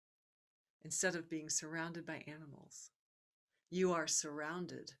Instead of being surrounded by animals, you are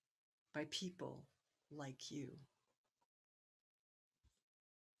surrounded by people like you.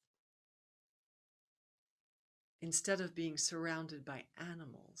 Instead of being surrounded by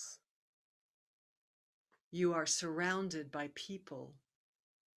animals, you are surrounded by people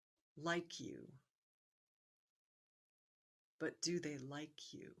like you. But do they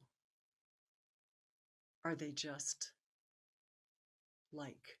like you? Are they just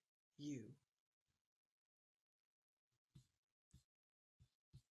like you?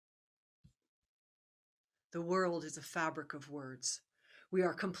 The world is a fabric of words. We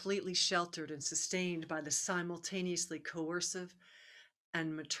are completely sheltered and sustained by the simultaneously coercive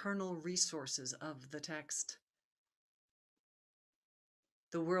and maternal resources of the text.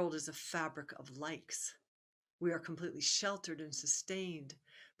 The world is a fabric of likes. We are completely sheltered and sustained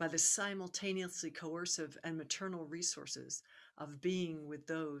by the simultaneously coercive and maternal resources of being with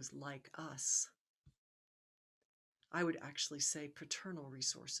those like us. I would actually say paternal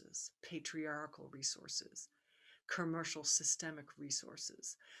resources, patriarchal resources, commercial systemic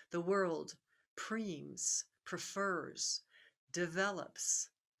resources. The world preems, prefers, develops,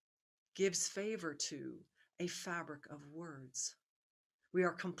 gives favor to a fabric of words. We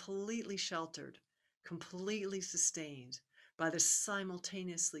are completely sheltered, completely sustained by the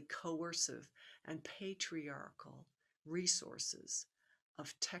simultaneously coercive and patriarchal resources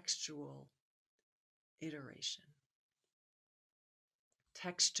of textual iteration.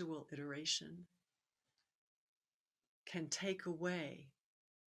 Textual iteration can take away,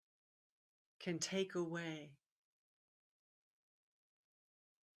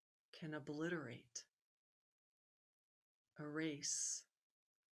 can obliterate, erase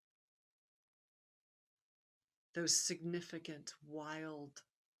those significant, wild,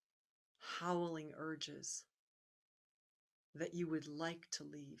 howling urges that you would like to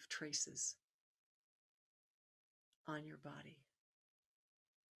leave traces on your body.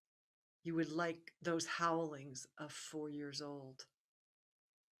 You would like those howlings of 4 years old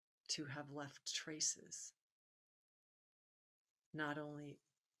to have left traces, not only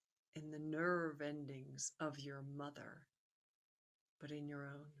in the nerve endings of your mother, but in your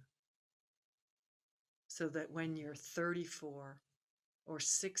own. So that when you're 34 or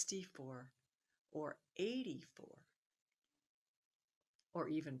 64 or 84, or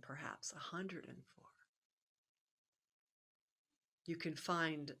even perhaps 104, you can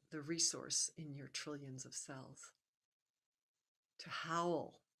find the resource in your trillions of cells to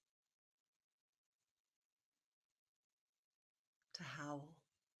howl, to howl.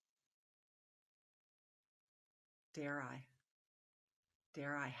 Dare I?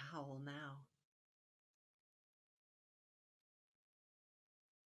 Dare I howl now?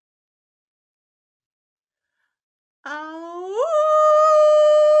 Ow!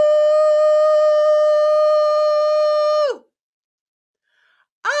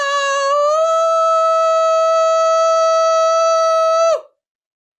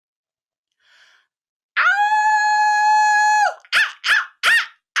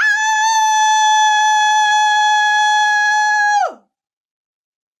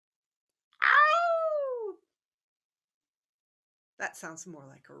 That sounds more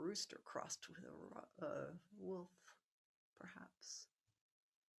like a rooster crossed with a wolf, perhaps.